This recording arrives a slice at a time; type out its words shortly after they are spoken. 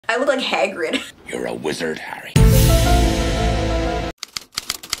I look like Hagrid. You're a wizard, Harry.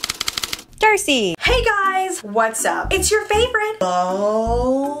 Darcei! Hey guys! What's up? It's your favorite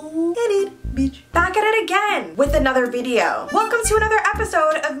bald-headed bitch. Back at it again with another video. Welcome to another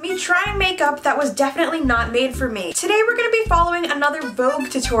episode of me trying makeup that was definitely not made for me. Today we're gonna be following another Vogue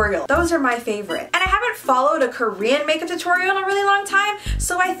tutorial. Those are my favorite. And I haven't followed a Korean makeup tutorial in a really long time,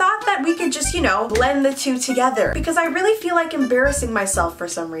 so I thought that we could just, you know, blend the two together because I really feel like embarrassing myself for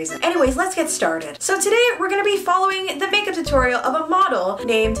some reason. Anyways, let's get started. So today we're gonna be following the makeup tutorial of a model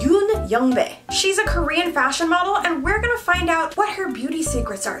named Yoon Youngbae. She's a Korean fashion model and we're gonna find out what her beauty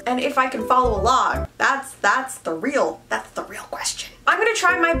secrets are and if I can follow along. That's the real question. I'm gonna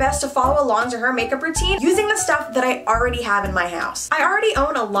try my best to follow along to her makeup routine using the stuff that I already have in my house. I already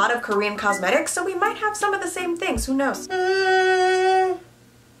own a lot of Korean cosmetics, so we might have some of the same things, who knows?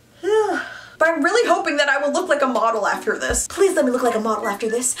 But I'm really hoping that I will look like a model after this. Please let me look like a model after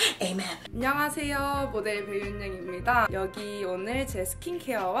this. Amen. 안녕하세요, 모델 배윤영입니다. 여기 오늘 제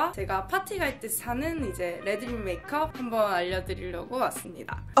스킨케어와 제가 파티 갈 때 사는 이제 레드립 메이크업 한번 알려드리려고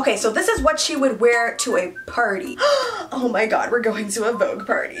왔습니다. Okay, so this is what she would wear to a party. Oh my god, we're going to a Vogue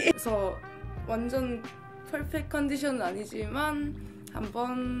party. 그래서 완전 퍼펙트 컨디션은 아니지만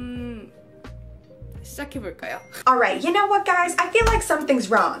한번 시작해볼까요? Alright, you know what guys? I feel like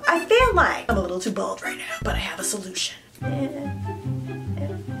something's wrong. I feel like I'm a little too bald right now, but I have a solution.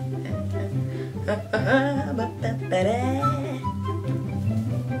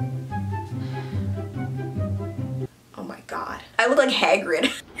 Oh my god. I look like Hagrid.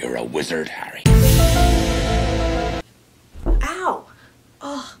 You're a wizard, Harry. Ow!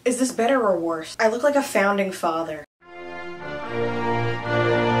 Oh, is this better or worse? I look like a founding father.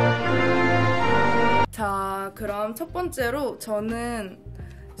 자, 그럼 첫 번째로 저는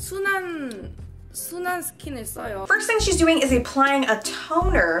순한 스킨을 써요. First thing she's doing is applying a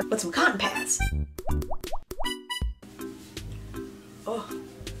toner with some cotton pads. Oh,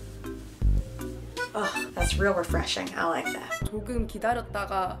 that's real refreshing. I like that. 조금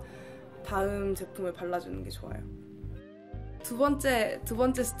기다렸다가 다음 제품을 발라주는 게 좋아요. 두 번째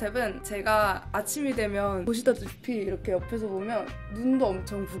스텝은 제가 아침이 되면 보시다시피 이렇게 옆에서 보면 눈도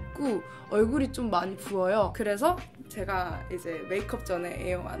엄청 붓고 얼굴이 좀 많이 부어요. 그래서 제가 이제 메이크업 전에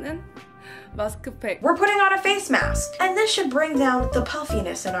애용하는 마스크팩. We're putting on a face mask, and this should bring down the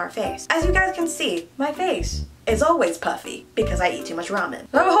puffiness in our face. As you guys can see, my face is always puffy because I eat too much ramen.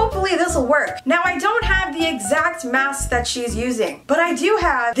 So hopefully this will work. Now I don't have the exact mask that she's using, but I do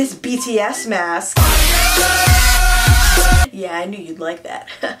have this BTS mask. Yeah, I knew you'd like that.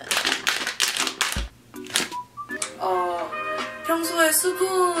 평소에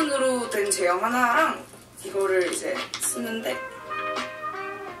수분으로 된 제형 하나랑 이거를 이제 쓰는데.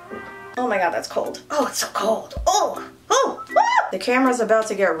 Oh my god, that's cold. Oh, it's so cold. Oh! The camera's about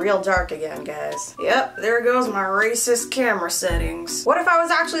to get real dark again, guys. Yep, there goes my racist camera settings. What if I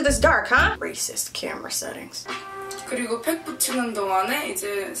was actually this dark, huh? Racist camera settings. 그리고 팩 붙이는 동안에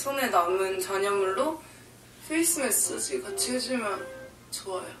이제 손에 남은 잔여물로 페이스 매사지 같이 해주면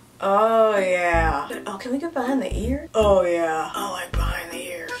좋아요. Oh yeah. Oh, can we get behind the ear? Oh yeah. I like behind the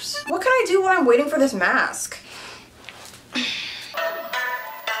ears. What can I do while I'm waiting for this mask?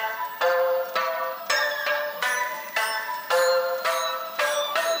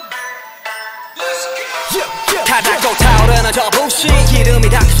 가닥고 타오르는 저 불씨 기름이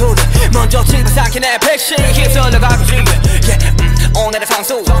닿기 전에 먼저 집어삼킨 내 백신 휩쓸려 가기 전에 오늘의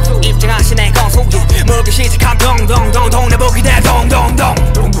선수 입증하신 내 건수 물기 시작한 동동동 동네 보기 내 동동동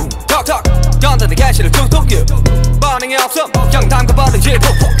톡톡 연단의 개시를 툭툭 반응이 없어 그냥 담가 버리지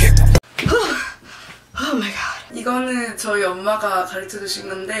Oh my god. 이거는 저희 엄마가 가르쳐주신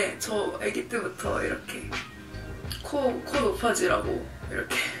건데 저 아기 때부터 이렇게 코 높아지라고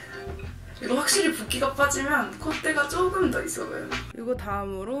이렇게. 이거 확실히 붓기가 빠지면 콧대가 조금 더 있어 보여요. 그리고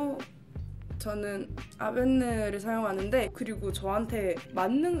다음으로 저는 아벤느를 사용하는데 그리고 저한테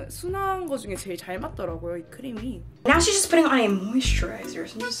맞는 순한 거 중에 제일 잘 맞더라고요, 이 크림이. Now she's just putting on a moisturizer.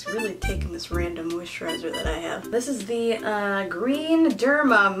 So I'm just really taking this random moisturizer that I have. This is the Green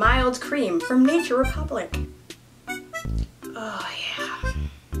Derma Mild Cream from Nature Republic. Oh yeah.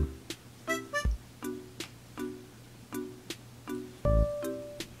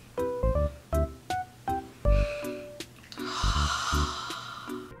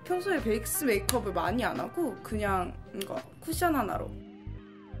 평소에 베이스 메이크업을 많이 안 하고 그냥 이거 쿠션 하나로.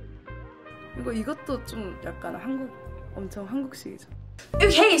 이것도 좀 약간 엄청 한국식이죠.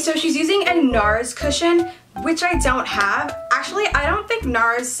 Okay, so she's using a NARS cushion, which I don't have. Actually, I don't think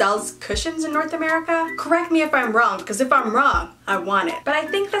NARS sells cushions in North America. Correct me if I'm wrong, because if I'm wrong, I want it. But I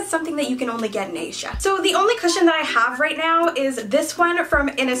think that's something that you can only get in Asia. So the only cushion that I have right now is this one from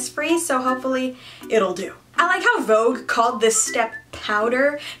Innisfree, so hopefully it'll do. I like how Vogue called this step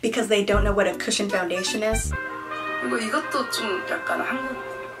powder because they don't know what a cushion foundation is. 그리고 이것도 좀 약간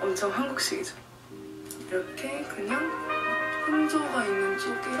엄청 한국식이죠. 이렇게 그냥 혼조가 있는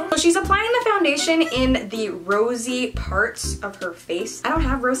쪽으로. So she's applying the foundation in the rosy parts of her face. I don't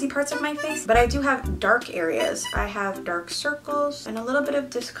have rosy parts of my face, but I do have dark areas. I have dark circles and a little bit of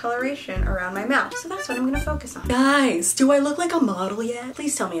discoloration around my mouth. So that's what I'm gonna focus on. Guys, do I look like a model yet?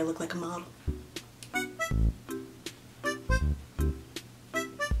 Please tell me I look like a model.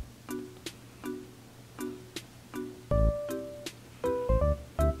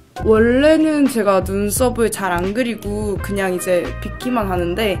 원래는 제가 눈썹을 잘 안 그리고 그냥 이제 빗기만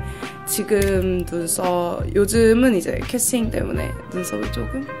하는데 지금 요즘은 이제 캐스팅 때문에 눈썹을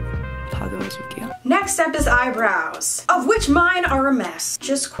조금 다듬어줄게요. Next up is eyebrows, of which mine are a mess.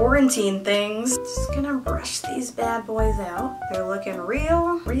 Just quarantine things. Just gonna brush these bad boys out. They're looking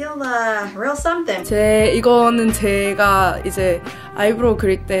real something. 이거는 제가 이제 아이브로우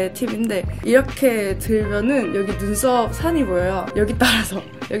그릴 때 팁인데 이렇게 들면은 여기 눈썹 산이 보여요. 여기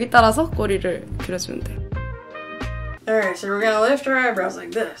따라서 꼬리를 그려주면 돼. Alright, so we're gonna lift our eyebrows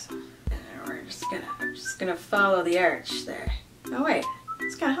like this. And we're just gonna follow the arch there. Oh wait,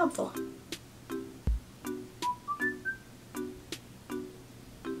 it's kind of helpful.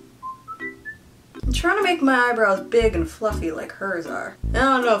 I'm trying to make my eyebrows big and fluffy like hers are. I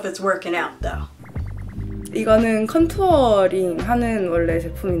don't know if it's working out though. 이거는 컨투어링 하는 원래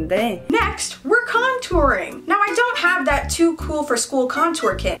제품인데. Next, we're contouring. Now I don't have that too cool for school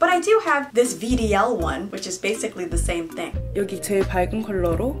contour kit, but I do have this VDL one, which is basically the same thing. 여기 제일 밝은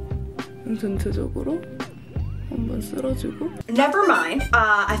컬러로 전체적으로 한번 쓸어주고. Never mind.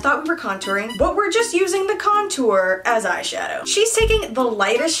 I thought we were contouring, but we're just using the contour as eyeshadow. She's taking the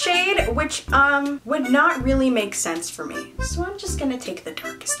lightest shade, which would not really make sense for me. So I'm just gonna take the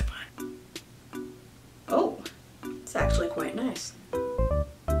darkest one. Oh, it's actually quite nice.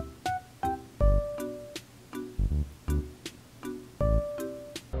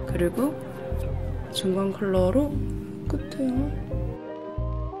 그리고 중간 컬러로 끝에.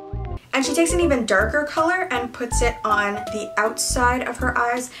 And she takes an even darker color and puts it on the outside of her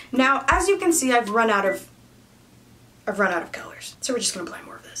eyes. Now, as you can see, I've run out of colors. So we're just gonna apply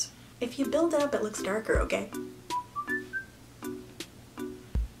more of this. If you build it up, it looks darker, okay?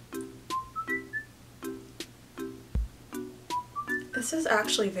 This is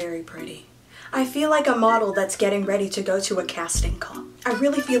actually very pretty. I feel like a model that's getting ready to go to a casting call. I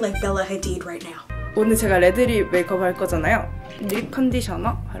really feel like Bella Hadid right now. 오늘 제가 레드립 메이크업 할 거잖아요. 립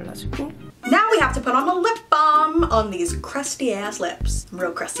컨디셔너 발라주고. Now we have to put on a lip balm on these crusty ass lips. I'm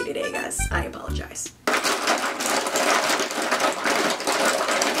real crusty today, guys. I apologize.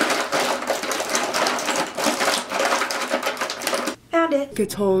 Found it. 이렇게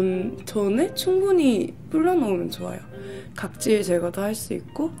전에 충분히 불러놓으면 좋아요. 각질 제거도 할 수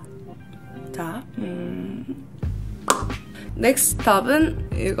있고. 자, 넥스트 탑은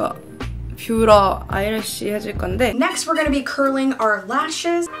이거 뷰러 아이래쉬 해줄 건데. Next, we're gonna be curling our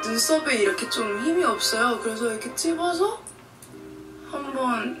lashes. 눈썹에 이렇게 좀 힘이 없어요. 그래서 이렇게 찝어서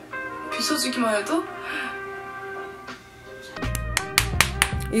한번 빗어주기만 해도.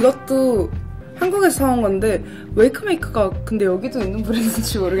 이것도 한국에서 사온 건데 웨이크메이크가 근데 여기도 있는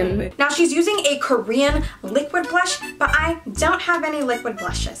브랜드인지 모르겠는데. Now she's using a Korean liquid blush, but I don't have any liquid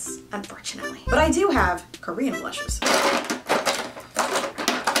blushes, unfortunately. But I do have Korean blushes.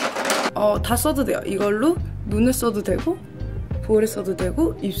 다 써도 돼요. 이걸로 눈에 써도 되고 볼에 써도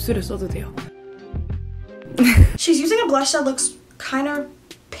되고 입술에 써도 돼요. She's using a blush that looks kind of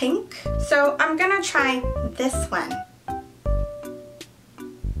pink, so I'm gonna try this one.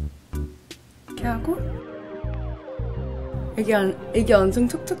 이렇게 하고 이게 엄청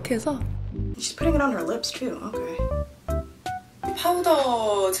촉촉해서. She's putting it on her lips too. Okay.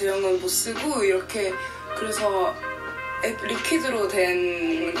 파우더 제형은 못 쓰고 이렇게 그래서 리퀴드로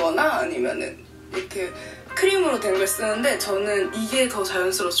된 거나 아니면은 이렇게 크림으로 된 걸 쓰는데 저는 이게 더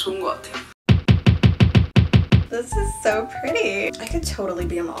자연스러워서 좋은 것 같아요. This is so pretty. I could totally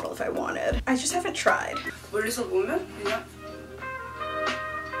be a model if I wanted. I just haven't tried. 멀리서 보면 그냥.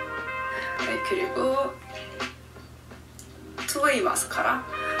 네, 그리고 투웨이 마스카라.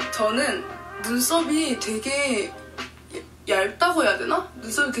 저는 눈썹이 되게 얇다고 해야 되나?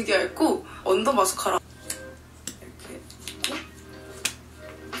 눈썹이 되게 얇고 언더 마스카라.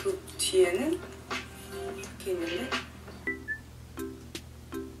 뒤에는 이렇게 있는데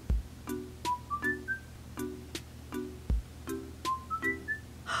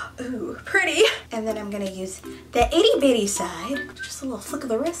Ooh, pretty. And then I'm gonna use the itty bitty side. Just a little flick of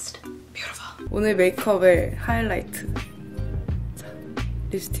the wrist. Beautiful. 오늘 메이크업의 하이라이트. 자,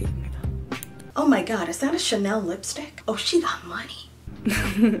 립스틱입니다. Oh my god, is that a Chanel lipstick? Oh, she got money.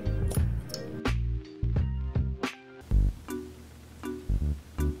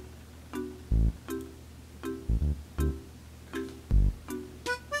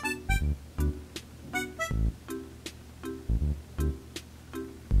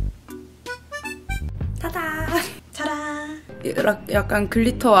 타다! Ta-da! 약간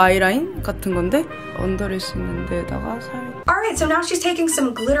글리터 아이라인 같은 건데 언더래쉬 있는 데다가 살. Alright, so now she's taking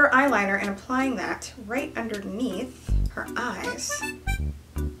some glitter eyeliner and applying that right underneath her eyes.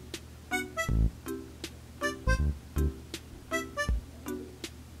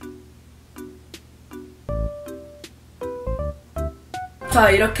 자,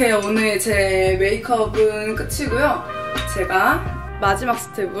 이렇게 오늘 제 메이크업은 끝이고요. 제가 마지막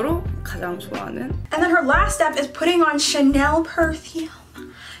스텝으로 가장 좋아하는. And then her last step is putting on Chanel perfume.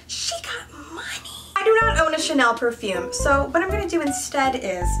 She got money. I do not own a Chanel perfume, so what I'm gonna do instead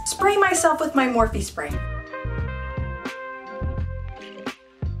is spray myself with my Morphe spray.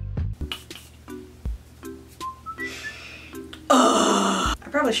 Ugh, I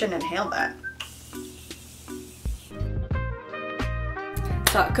probably shouldn't inhale that.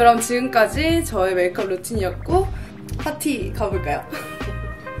 자, 그럼 지금까지 저의 메이크업 루틴이었고 파티 가볼까요?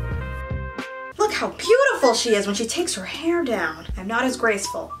 Look how beautiful she is when she takes her hair down. I'm not as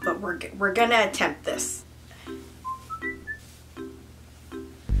graceful, but we're gonna attempt this.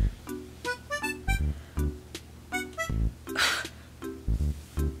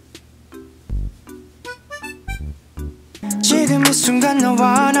 지금 이 순간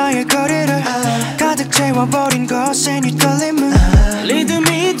너와 나의 거리를 가득 채워버린 것에 네 떨림은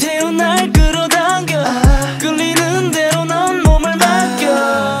리듬이 되어 날 끌어당겨 끌리는 대로 넌 몸을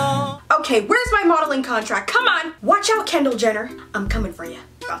맡겨. Okay, where's my modeling contract? Come on! Watch out, Kendall Jenner. I'm coming for you.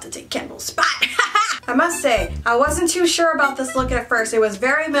 About to take Kendall's spot. I must say, I wasn't too sure about this look at first. It was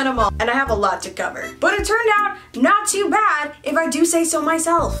very minimal, and I have a lot to cover. But it turned out not too bad, if I do say so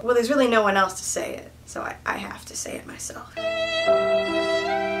myself. Well, there's really no one else to say it, so I have to say it myself.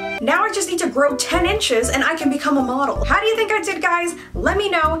 Now I just need to grow 10 inches and I can become a model. How do you think I did, guys? Let me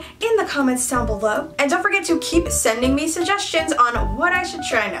know in the comments down below. And don't forget to keep sending me suggestions on what I should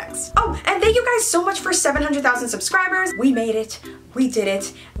try next. Oh, and thank you guys so much for 700,000 subscribers. We made it. We did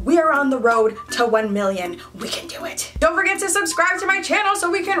it. We are on the road to 1 million. We can do it. Don't forget to subscribe to my channel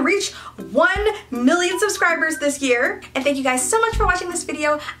so we can reach 1 million subscribers this year. And thank you guys so much for watching this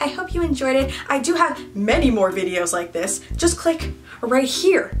video. I hope you enjoyed it. I do have many more videos like this. Just click right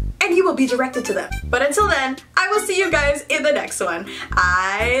here and you will be directed to them. But until then, I will see you guys in the next one.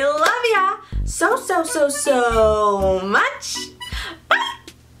 I love ya so much.